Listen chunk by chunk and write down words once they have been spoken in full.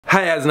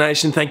Hey Azza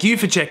Nation, thank you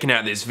for checking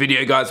out this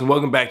video guys and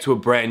welcome back to a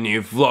brand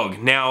new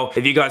vlog. Now,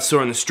 if you guys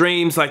saw in the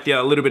streams like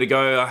a little bit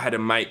ago, I had a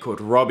mate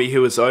called Robbie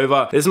who was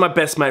over. This is my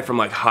best mate from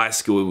like high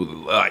school.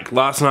 Like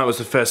last night was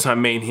the first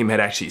time me and him had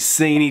actually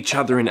seen each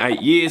other in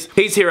 8 years.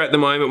 He's here at the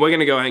moment. We're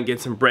gonna go out and get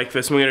some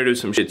breakfast. We're gonna do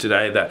some shit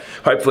today that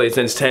hopefully is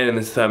entertaining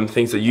and some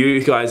things that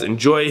you guys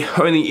enjoy.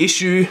 Only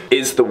issue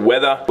is the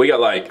weather. We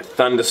got like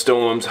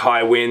thunderstorms,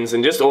 high winds,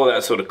 and just all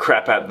that sort of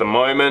crap at the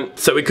moment.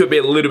 So we could be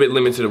a little bit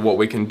limited of what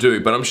we can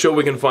do, but I'm sure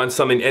we can find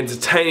something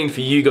entertaining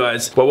for you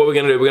guys. But what we're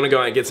gonna do, we're gonna go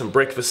out and get some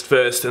breakfast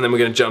first, and then we're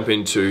gonna jump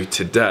into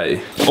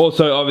today.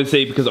 Also,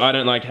 obviously, because I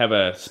don't like have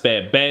a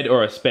spare bed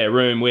or a spare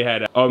room, we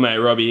had old mate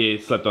Robbie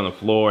here slept on the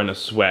floor in a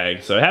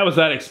swag. So how was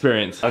that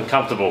experience?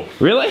 Uncomfortable.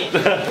 Really?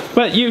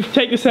 But you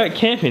take us out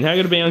camping, how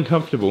could it be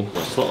uncomfortable?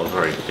 It's not a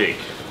very thick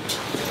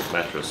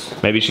mattress.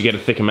 Maybe you should get a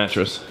thicker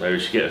mattress. Maybe we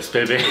should get a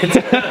spare bed.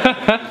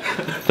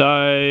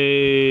 So,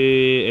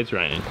 it's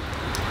raining.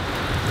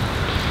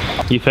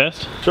 You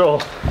first?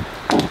 Sure.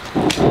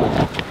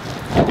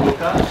 Your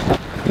car?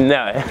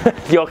 No,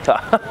 your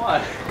car.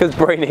 Why? Because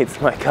Bree needs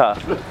my car.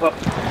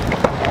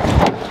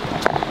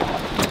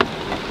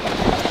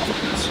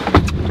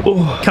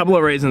 Couple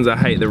of reasons I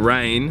hate the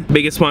rain.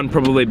 Biggest one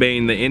probably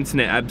being the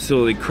internet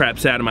absolutely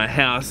craps out of my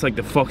house. Like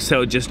the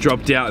Foxtel just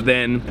dropped out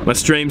then. My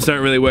streams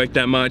don't really work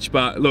that much,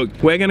 but look,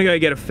 we're gonna go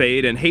get a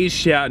feed and he's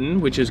shouting,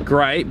 which is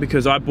great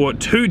because I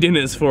bought 2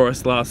 dinners for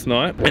us last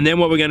night. And then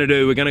what we're gonna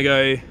do, we're gonna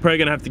go, probably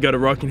gonna have to go to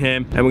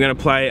Rockingham and we're gonna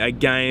play a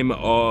game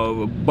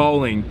of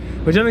bowling,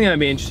 which I think gonna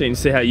be interesting to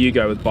see how you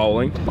go with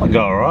bowling. I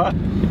go alright.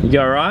 You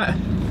go alright?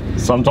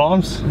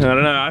 Sometimes. I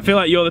don't know, I feel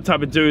like you're the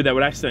type of dude that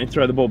would accidentally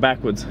throw the ball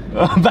backwards.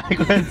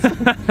 Backwards.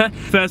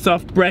 First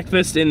off,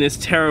 breakfast in this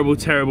terrible,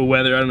 terrible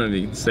weather. I don't know if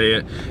you can see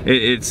it.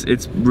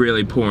 It's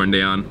really pouring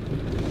down.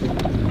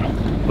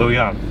 Where we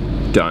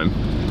going? Dome.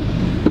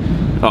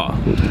 Oh.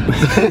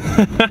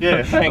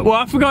 Yeah, thanks. Well,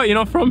 I forgot you're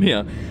not from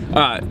here.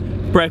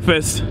 Alright,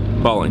 breakfast,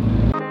 bowling.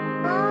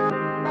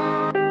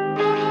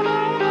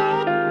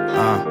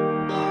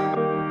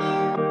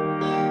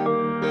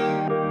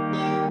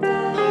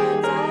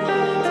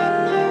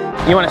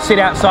 You want to sit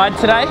outside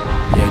today?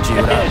 Yeah, G,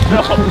 what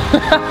up?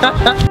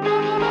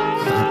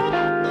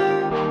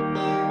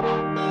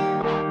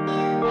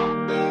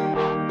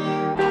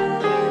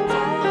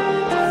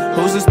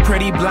 Who's this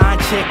pretty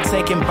blonde chick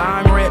taking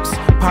bong rips?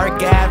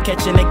 Park Ave,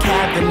 catching a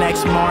cab the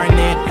next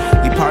morning.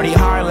 We party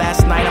hard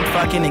last night, I'm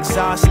fucking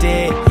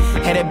exhausted.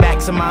 Headed back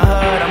to my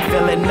hood, I'm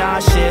feeling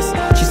nauseous.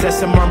 She said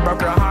someone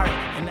broke her heart.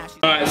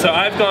 Alright, so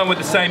I've gone with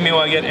the same meal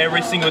I get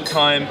every single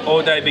time,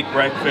 all day big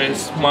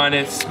breakfast,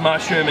 minus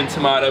mushroom and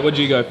tomato. What'd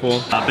you go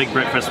for? Big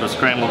breakfast with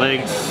scrambled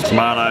eggs,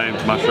 tomato,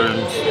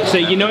 mushrooms. So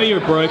you know you're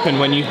broken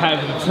when you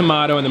have the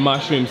tomato and the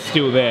mushrooms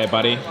still there,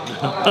 buddy.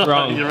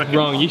 Wrong,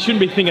 wrong. You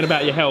shouldn't be thinking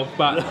about your health,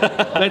 but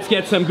let's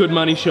get some good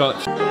money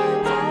shots.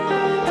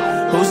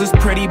 Who's this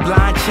pretty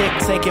blonde chick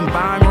taking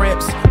bong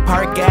rips?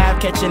 Park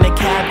Ave, catching a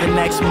cab the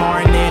next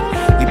morning.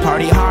 We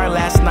party hard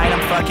last night, I'm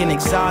fucking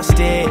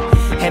exhausted.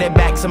 Headed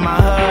back to my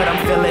hood,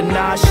 I'm feeling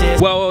nauseous.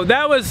 Well,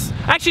 that was,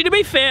 actually to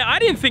be fair, I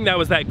didn't think that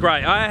was that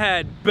great. I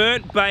had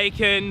burnt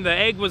bacon, the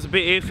egg was a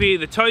bit iffy,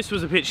 the toast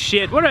was a bit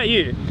shit. What about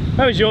you?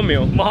 How was your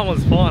meal? Mine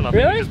was fine, I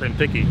think Really? you've just been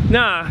picky.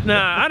 Nah,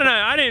 I don't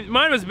know,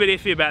 mine was a bit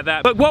iffy about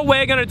that. But what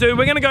we're gonna do,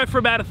 we're gonna go for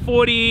about a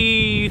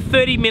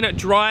 30 minute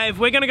drive.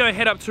 We're gonna go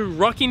head up to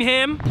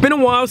Rockingham. Been a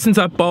while since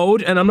I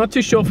bowled, and I'm not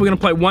too sure if we're gonna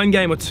play 1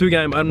 game or 2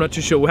 games. I'm not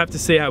too sure, we'll have to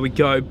see how we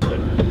go.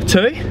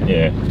 2?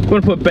 Yeah. You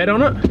wanna put a bet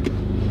on it?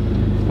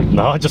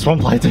 No, I just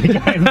want to play 2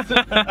 games.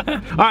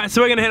 Alright,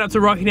 so we're gonna head up to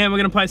Rockingham, we're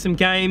gonna play some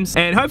games,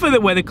 and hopefully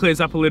the weather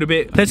clears up a little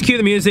bit. Let's cue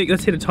the music,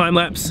 let's hit a time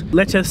lapse.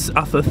 Let us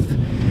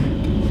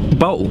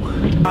bowl.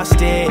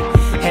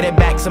 Headed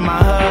back to my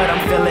hood,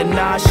 I'm feeling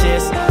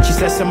nauseous. She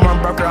said someone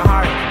broke her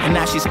heart, and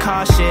now she's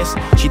cautious.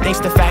 She thinks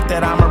the fact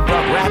that I'm a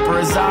broke rapper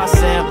is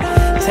awesome.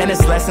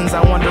 Tennis lessons,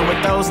 I wonder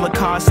what those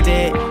Lacoste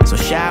did. So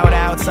shout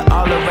out to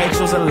all the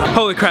Rachels alone.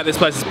 Holy crap, this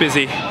place is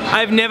busy.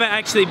 I've never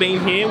actually been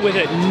here with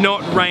it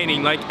not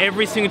raining. Like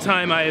every single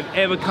time I have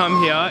ever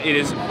come here, it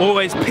is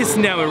always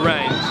pissing down with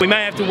rain. We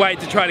may have to wait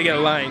to try to get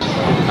a lane.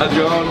 How's it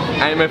going?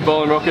 AMF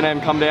Bowling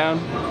Rockingham come down.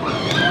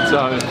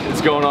 So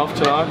it's going off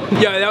tonight.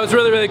 Yeah, that was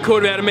really cool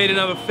to be able to meet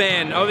another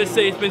fan.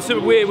 Obviously it's been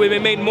super weird, we've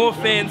been meeting more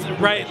fans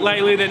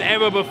lately than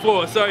ever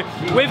before. So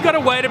we've got to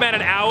wait about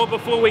an hour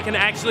before we can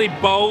actually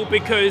bowl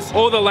because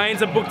all the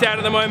lanes are booked out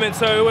at the moment.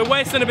 So we're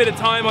wasting a bit of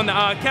time on the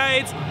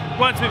arcades.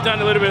 Once we've done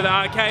a little bit of the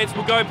arcades,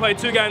 we'll go play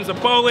 2 games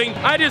of bowling.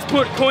 I just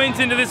put coins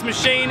into this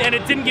machine and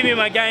it didn't give me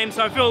my game,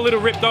 so I feel a little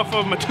ripped off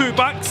of my $2.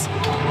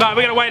 But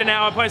we're gonna wait an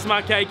hour, play some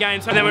arcade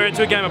games, and then we're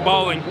into a game of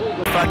bowling.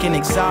 Fucking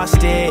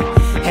exhausted.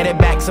 Headed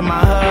back to my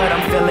hood,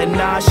 I'm feeling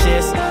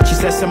nauseous. She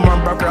said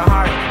someone broke her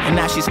heart, and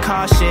now she's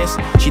cautious.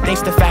 She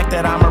thinks the fact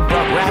that I'm a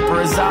broke rapper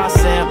is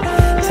awesome.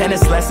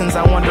 Tennis lessons,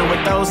 I wonder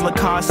what those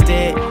Lacoste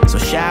did. So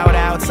shout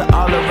out to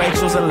all the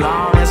Rachels and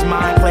Lawrence,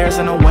 mind players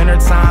in the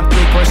wintertime.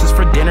 3 courses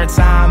for dinner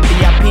time.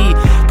 VIP,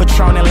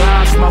 Patron and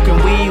lime, smoking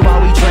weed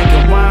while we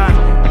drinking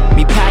wine.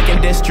 Me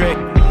packing district,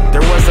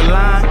 there was a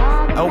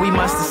line. Oh, we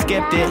must have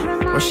skipped it,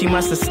 or she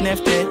must have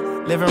sniffed it.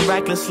 Living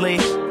recklessly,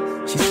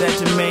 she said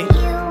to me.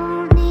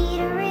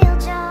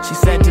 She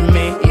said to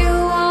me, you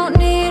won't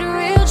need a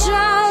real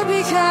job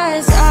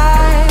because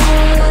I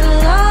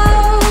would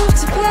love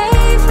to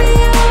pay for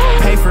you.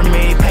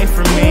 pay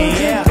for me,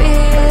 yeah. Be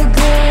a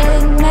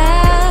good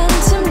man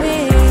to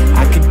me.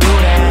 I could do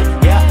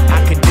that, yeah, I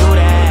could do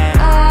that.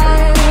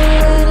 I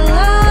would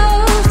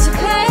love to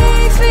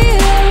pay for you.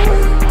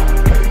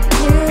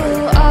 You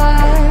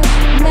are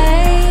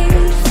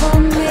made for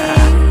me.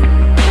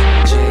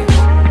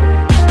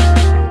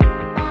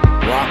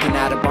 Walking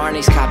out of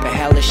Barney's, copping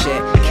hella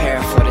shit.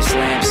 Care for this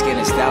lamb, skin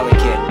is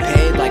delicate.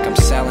 Paid like I'm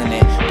selling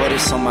it, but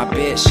it's on my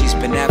bitch, she's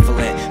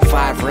benevolent.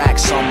 5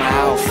 racks on my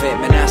outfit,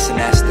 man, that's an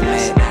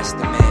estimate.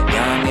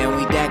 Young and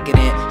we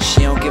decadent,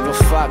 she don't give a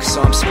fuck,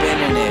 so I'm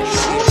spinning it.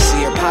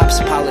 See her pop's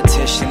a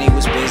politician, he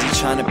was busy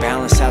trying to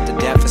balance out the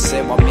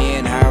deficit, while me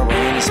and her were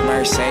in his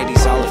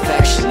Mercedes, all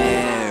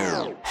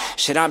affectionate.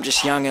 Shit, I'm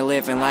just young and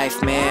living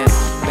life, man.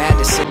 Bad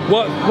decision.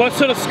 What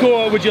sort of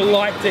score would you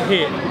like to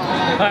hit?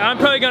 I'm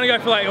probably gonna go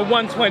for like a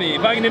 120.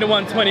 If I can hit a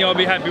 120, I'll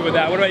be happy with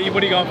that. What about you?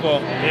 What are you going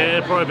for?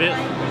 Yeah, probably a bit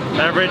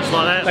average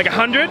like that. Like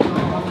 100?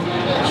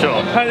 Sure.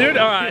 100?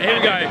 Alright, here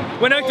we go.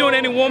 We're not doing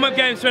any warm-up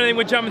games or anything,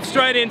 we're jumping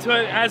straight into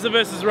it. Azza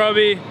versus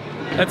Robbie.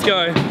 Let's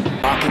go.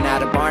 Walking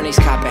out of Barney's,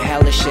 copping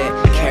hella shit.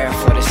 Care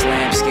for this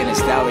lamb, skin is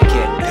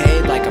delicate.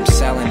 Paid like I'm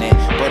selling it,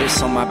 but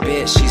it's on my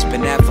bitch, she's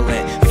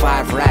benevolent.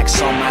 5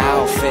 racks on my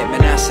outfit,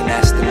 man, that's an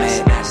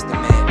estimate.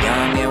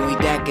 Young and we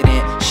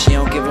decadent, she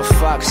don't give a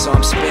fuck, so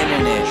I'm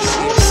spinning it.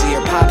 See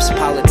her pop's a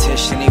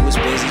politician, he was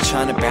busy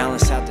trying to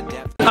balance out the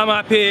deficit. I'm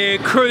up here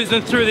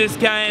cruising through this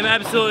game,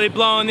 absolutely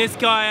blowing this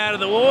guy out of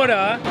the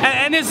water.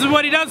 And this is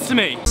what he does to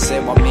me.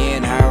 While me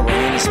and her were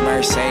in his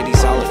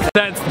Mercedes, all affectionate.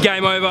 That's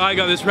game over, I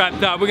got this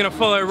wrapped up. We're gonna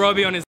follow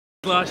Robbie on his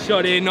last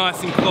shot here,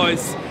 nice and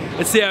close.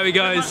 Let's see how he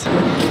goes.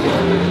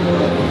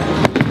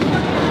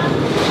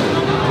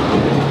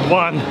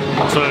 1, 2.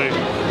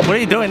 What are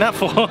you doing that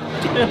for?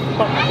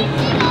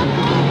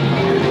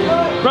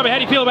 Robbie, how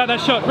do you feel about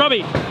that shot?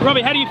 Robbie,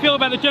 how do you feel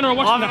about the general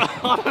watching that?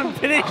 I haven't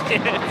finished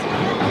yet.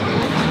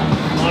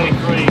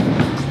 93.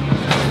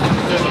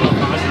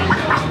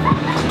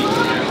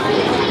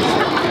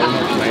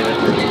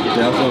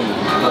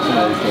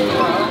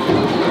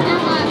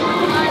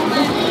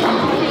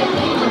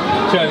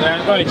 Cheers, man.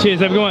 Alright, cheers,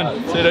 have a good one.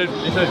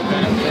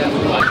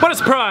 What a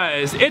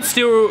surprise! It's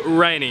still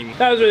raining.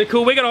 That was really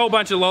cool. We got a whole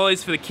bunch of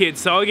lollies for the kids,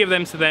 so I'll give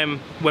them to them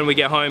when we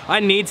get home. I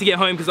need to get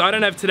home because I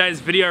don't have today's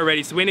video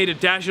ready, so we need to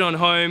dash it on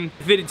home.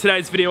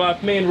 Today's video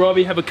up. Me and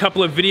Robbie have a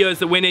couple of videos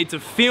that we need to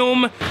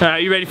film. Are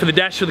you ready for the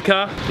dash for the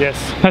car? Yes.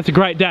 That's a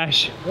great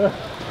dash.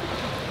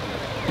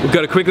 We've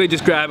got to quickly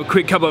just grab a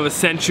quick couple of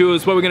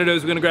essentials. What we're going to do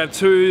is we're going to grab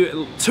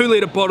 2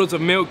 litre bottles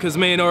of milk, because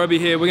me and Robbie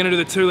here, we're going to do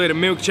the 2 litre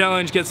milk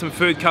challenge, get some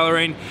food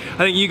colouring. I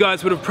think you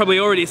guys would have probably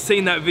already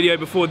seen that video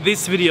before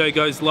this video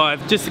goes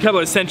live. Just a couple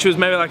of essentials,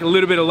 maybe like a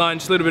little bit of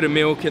lunch, a little bit of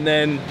milk, and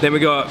then we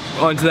got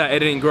onto that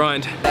editing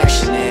grind.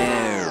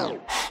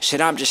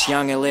 Shit, I'm just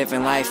young and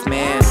living life,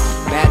 man.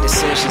 Bad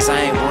decisions,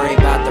 I ain't worried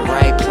about the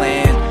right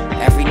plan.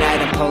 Every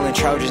night I'm pulling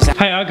Trojans out.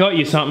 Hey, I got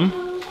you something.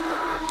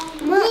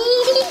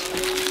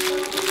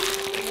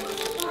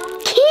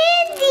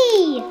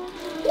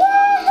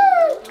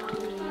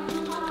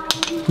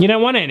 You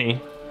don't want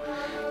any?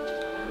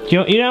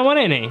 You don't want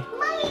any?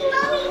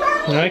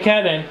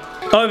 Okay then.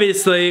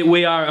 Obviously,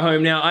 we are at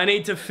home now. I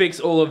need to fix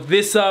all of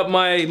this up.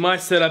 My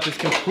setup is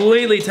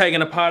completely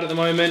taken apart at the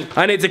moment.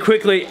 I need to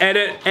quickly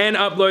edit and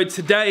upload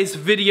today's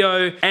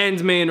video,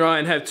 and me and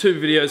Ryan have 2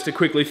 videos to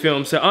quickly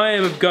film. So I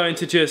am going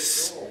to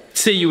just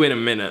see you in a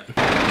minute.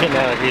 Getting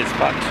out of here is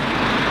fucked.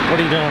 What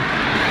are you doing?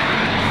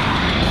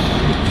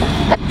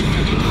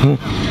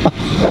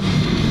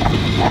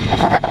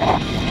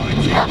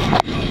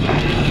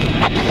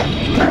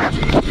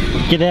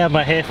 Get out of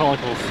my hair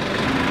follicles.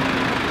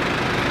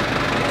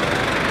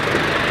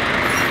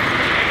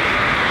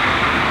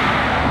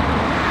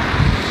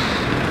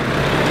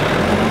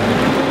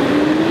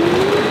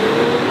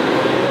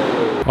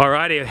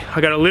 Alrighty, I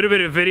got a little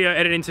bit of video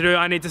editing to do.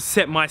 I need to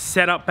set my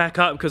setup back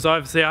up because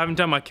obviously I haven't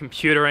done my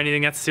computer or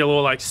anything. That's still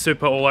all like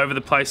super all over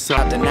the place. So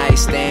The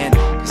nightstand,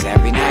 cause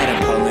every night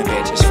I'm pulling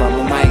bitches from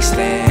a mic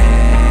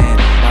stand.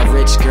 My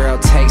rich girl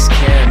takes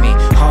care of me.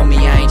 Homie,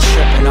 I ain't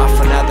tripping off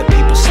when other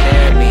people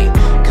stare at me.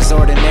 Cause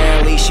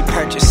ordinarily she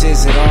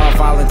purchases it all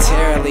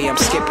voluntarily. I'm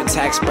skipping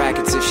tax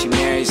brackets if she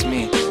marries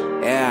me.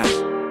 Yeah,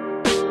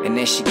 and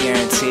then she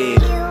guaranteed.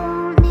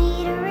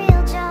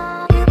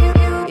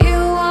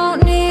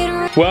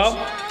 well,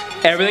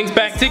 everything's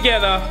back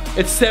together.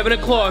 It's 7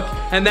 o'clock,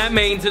 and that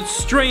means it's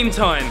stream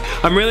time.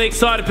 I'm really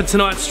excited for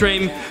tonight's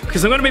stream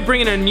because I'm going to be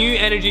bringing a new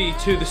energy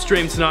to the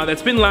stream tonight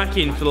that's been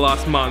lacking for the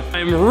last month.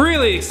 I'm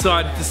really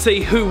excited to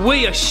see who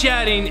we are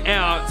shouting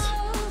out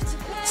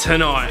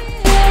tonight.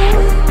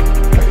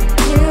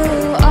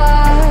 You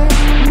are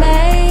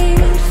made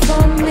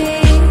for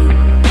me.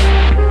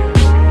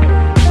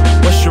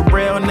 What's your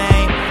real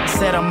name?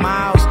 Said I'm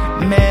Miles,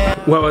 man.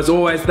 What as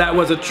always, that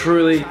was a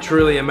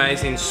truly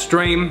amazing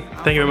stream.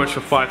 Thank you very much for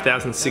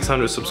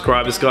 5,600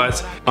 subscribers,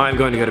 guys. I'm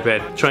going to go to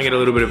bed. Try and get a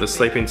little bit of a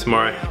sleep in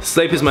tomorrow.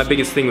 Sleep is my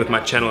biggest thing with my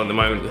channel at the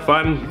moment.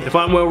 If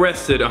I'm well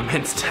rested, I'm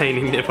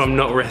entertaining. If I'm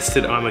not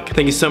rested, I'm okay.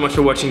 Thank you so much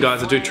for watching,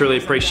 guys. I do truly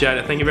appreciate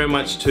it. Thank you very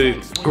much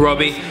to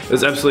Robbie. It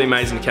was absolutely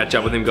amazing to catch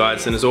up with him,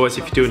 guys. And as always,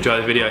 if you do enjoy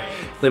the video,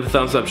 leave a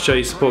thumbs up, show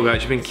your support,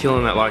 guys. You've been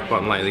killing that like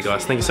button lately,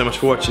 guys. Thank you so much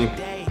for watching.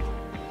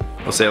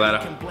 I'll see you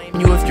later.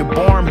 You if you're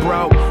born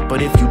broke,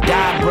 but if you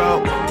die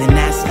broke, then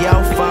that's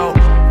your fault.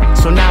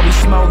 So now we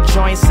smoke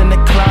joints in the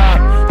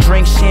club,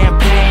 drink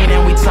champagne,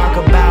 and we talk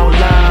about